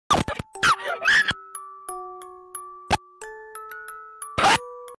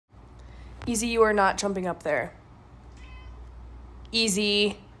Easy, you are not jumping up there.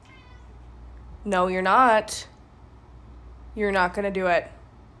 Easy. No, you're not. You're not gonna do it.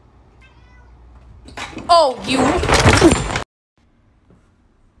 Oh, you...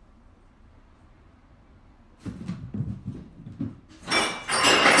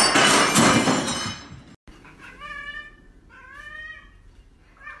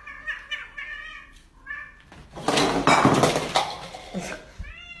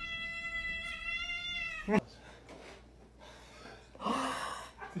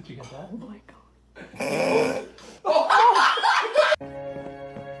 Did you get that? Oh my god.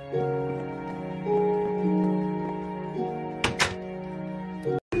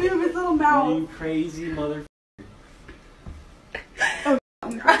 Move his little mouth. You crazy mother. Oh,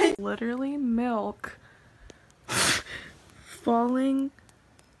 right. Literally milk falling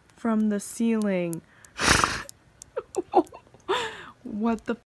from the ceiling. What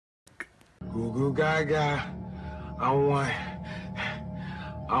the Goo goo gaga. I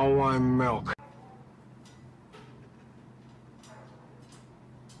want milk.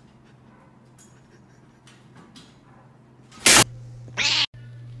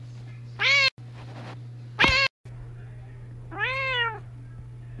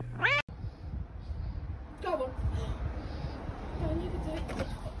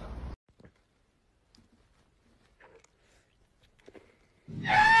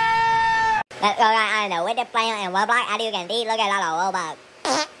 Let's go right on with the player and Roblox. As you can see, look at all the Roblox.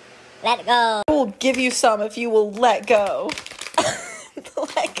 Let's go. I will give you some if you will let go.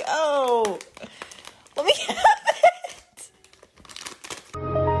 Let go. Let me have it.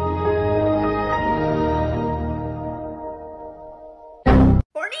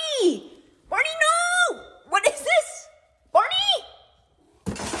 Barney! Barney, no! What is this? Barney!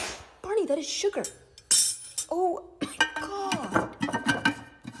 Barney, that is sugar. Oh my god.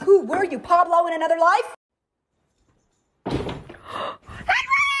 Who were you, Pablo in another life? Henry!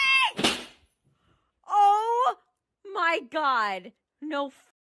 Oh my god. No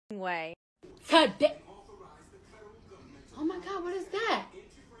f***ing way. Oh my god, what is that?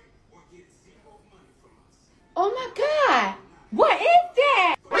 Oh my god! What is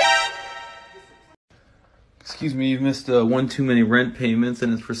that? Excuse me, you've missed one too many rent payments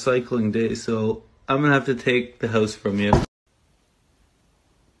and it's recycling day, so I'm gonna have to take the house from you.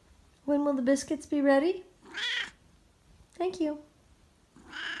 When will the biscuits be ready? Thank you.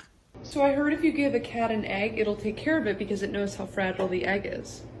 So I heard if you give a cat an egg, it'll take care of it because it knows how fragile the egg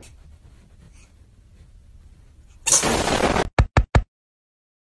is.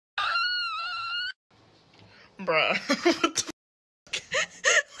 Bruh. What the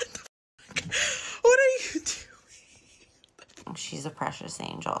fuck? What are you doing? She's a precious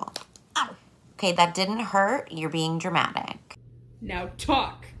angel. Ow. Okay, that didn't hurt. You're being dramatic. Now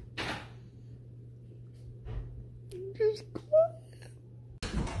talk.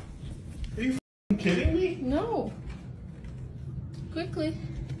 Are you kidding me? No. Quickly.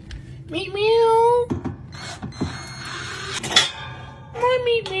 Meet meow. My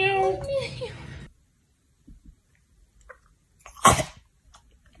meet meow.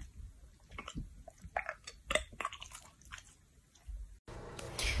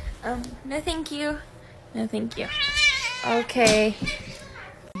 No thank you. No thank you. Okay.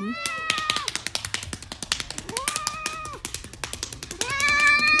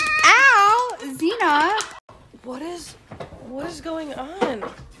 Ow! Zena! What is going on?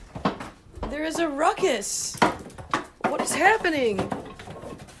 There is a ruckus. What is happening?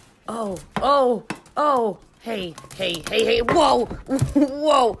 Oh. Hey. Whoa!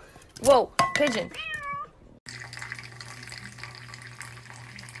 Whoa! Pigeon.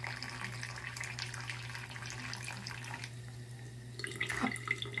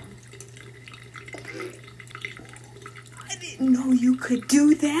 I didn't know you could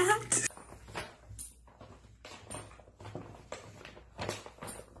do that.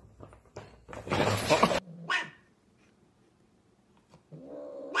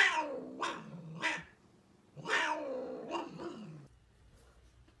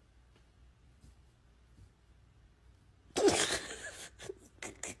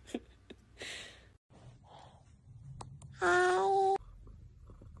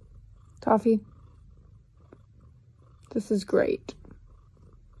 Toffee. This is great.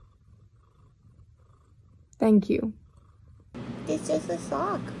 Thank you. It's just a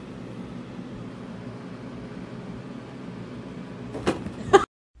sock.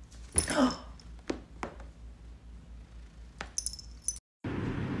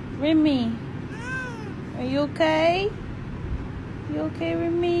 Remy, are you okay? You okay,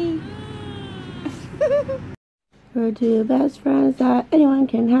 Remy? We're two best friends that anyone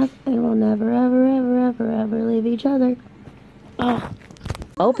can have, and we'll never, ever, ever, ever, ever leave each other. Oh.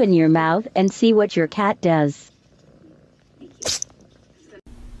 Open your mouth and see what your cat does.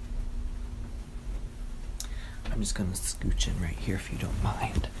 I'm just gonna scooch in right here if you don't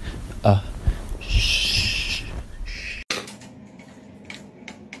mind. Shh.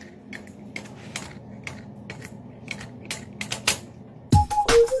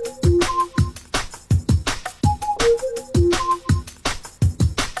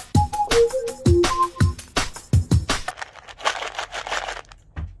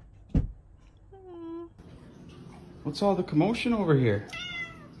 What's all the commotion over here?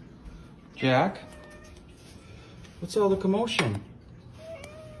 Jack? What's all the commotion?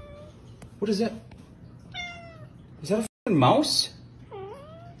 What is that? Is that a f***ing mouse?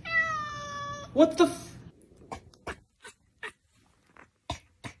 What the f-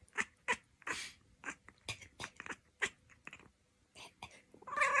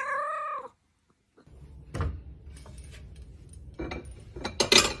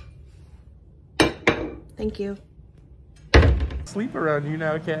 Thank you. Sleep around you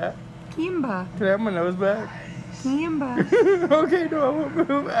now, cat. Kimba. Can I have my nose back? Kimba. Okay, no, I won't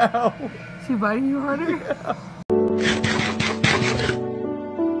move. Ow. Is she biting you harder? Yeah.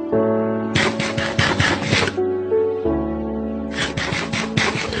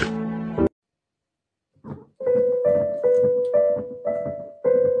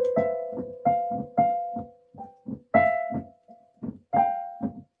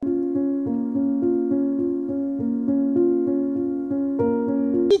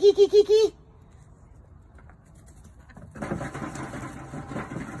 Kiki.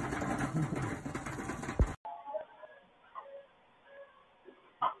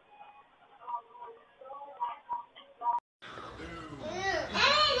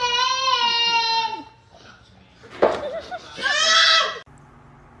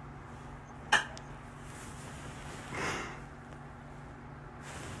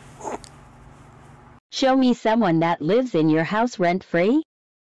 Show me someone that lives in your house rent-free.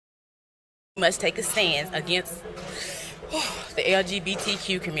 Must take a stance against the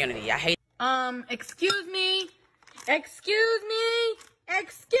LGBTQ community. I hate. Excuse me.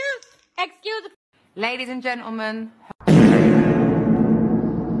 Ladies and gentlemen.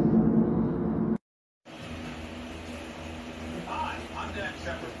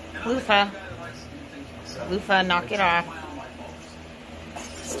 Lufa, knock it off.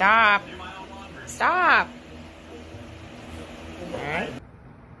 Stop. Stop. All right.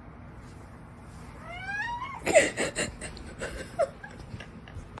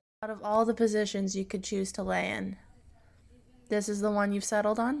 Out of all the positions you could choose to lay in, this is the one you've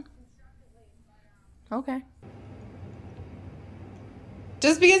settled on? Okay.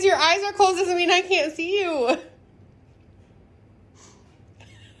 Just because your eyes are closed doesn't mean I can't see you.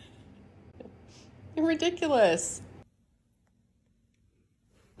 You're ridiculous.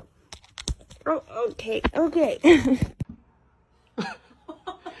 Oh, okay.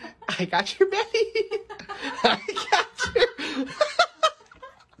 I got your belly. I got you.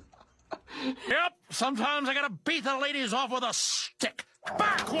 Yep, sometimes I gotta beat the ladies off with a stick.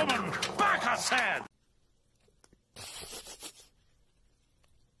 Back, woman! Back, I said!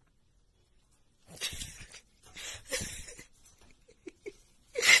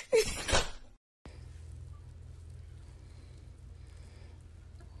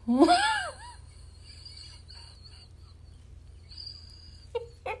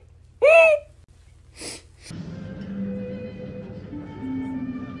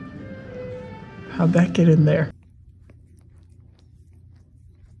 How'd that get in there?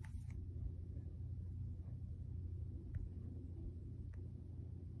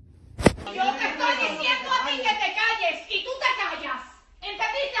 Yo te estoy diciendo a ti que te calles y tú te callas.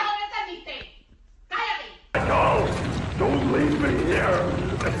 ¿Entendiste o no entendiste? Cállate. No! Don't leave me here!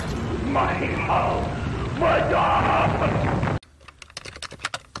 My house! My God!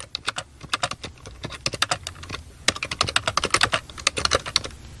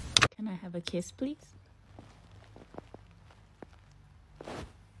 Can I have a kiss, please?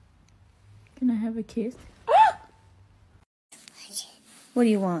 Can I have a kiss? What do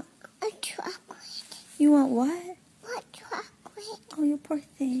you want? A chocolate. You want what? What chocolate? Oh, you poor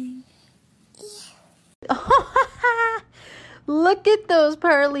thing. Look at those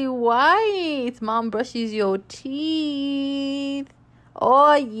pearly whites. Mom brushes your teeth.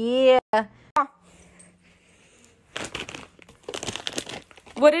 Oh, yeah.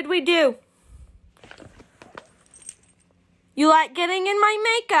 What did we do? You like getting in my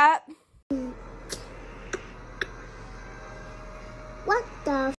makeup? What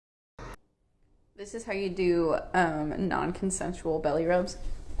the? This is how you do non-consensual belly rubs.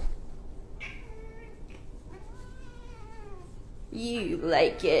 You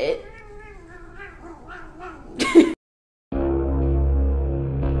like it.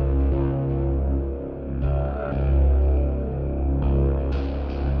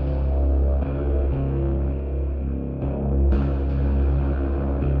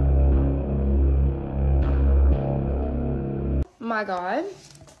 My God.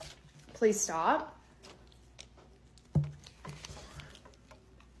 Please stop.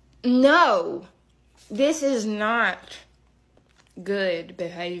 No. This is not good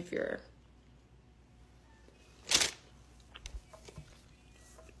behavior.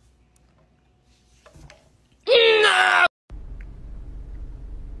 No!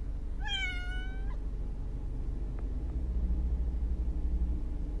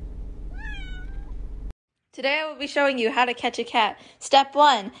 Today I will be showing you how to catch a cat. Step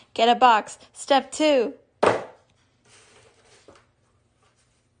 1, get a box. Step 2.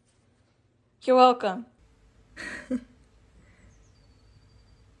 You're welcome.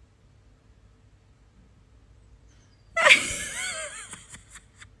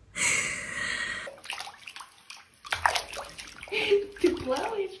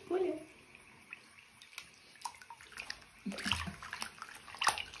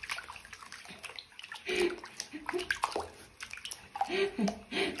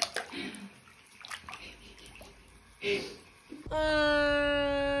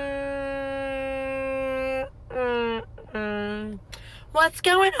 What's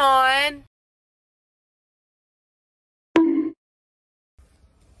going on?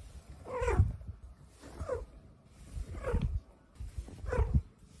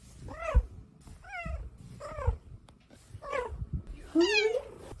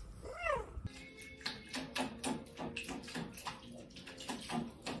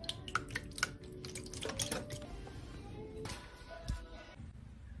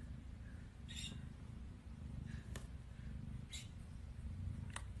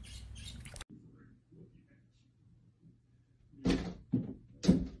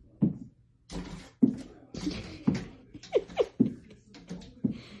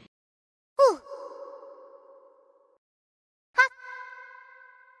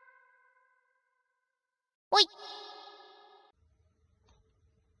 Oi!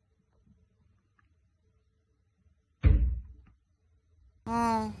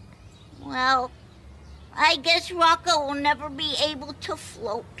 Well, I guess Rocco will never be able to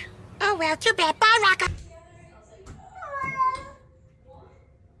float. Oh, well, too bad. Bye, Rocco.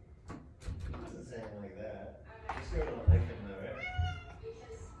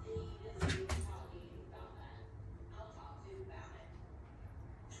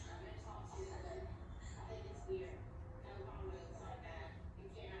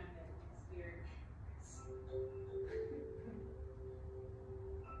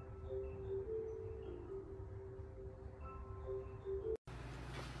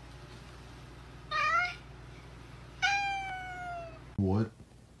 What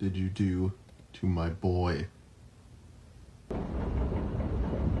did you do to my boy?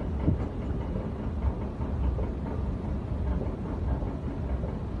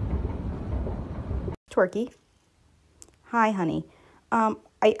 Twerky. Hi, honey.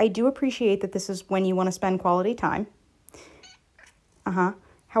 I do appreciate that this is when you want to spend quality time.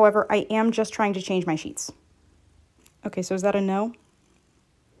 However, I am just trying to change my sheets. Okay, so is that a no?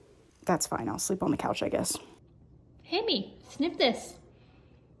 That's fine. I'll sleep on the couch, I guess. Hammy, sniff this.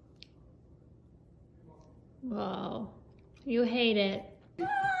 Whoa, you hate it.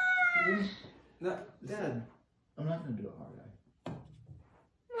 No, Dad, I'm not gonna do a hard eye.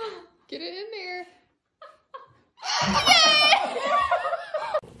 Get it in there.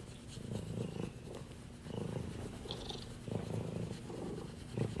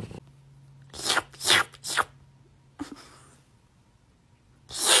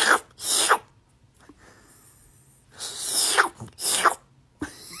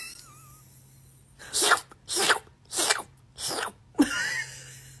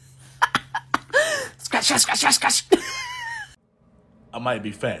 I might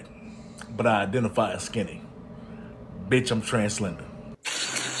be fat, but I identify as skinny. Bitch, I'm trans-slender.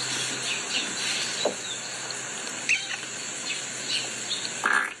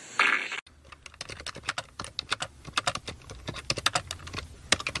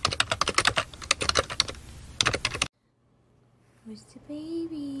 Who's the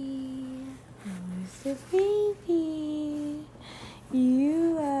baby? Who's the baby?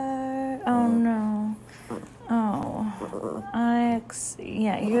 You are. Oh no. Oh.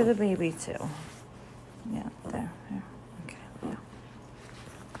 Yeah, you're the baby too. Yeah, there. Okay, yeah.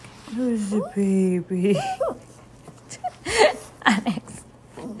 Who's the baby?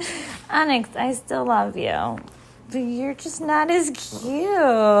 Onyx, I still love you. But you're just not as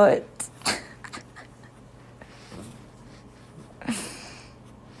cute.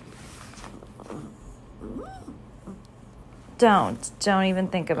 Don't even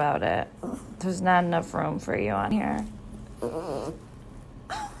think about it. There's not enough room for you on here.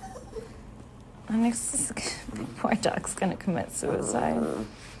 Onyx is, poor dog's gonna commit suicide.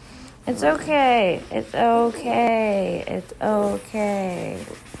 It's okay. It's okay. It's okay.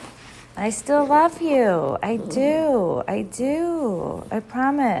 I still love you. I do. I do. I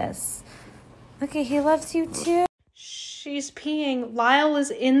promise. Okay, he loves you too. She's peeing. Lyle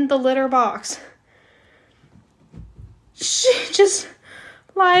is in the litter box.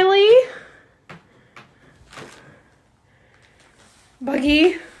 Lily?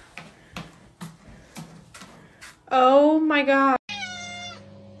 Buggy? Oh my god.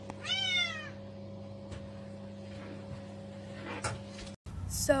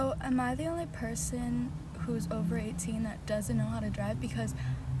 So, am I the only person who's over 18 that doesn't know how to drive? Because...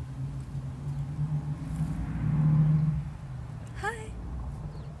 Hi.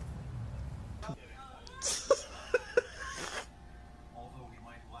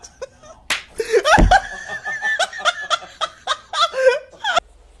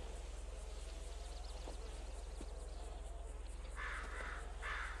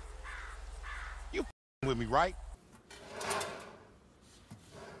 You with me, right?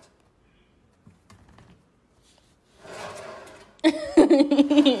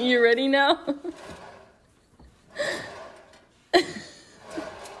 You ready now?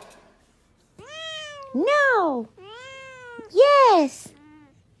 No. Yes.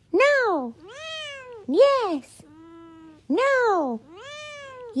 No. Yes. No.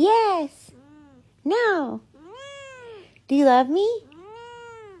 Yes. No. Do you love me?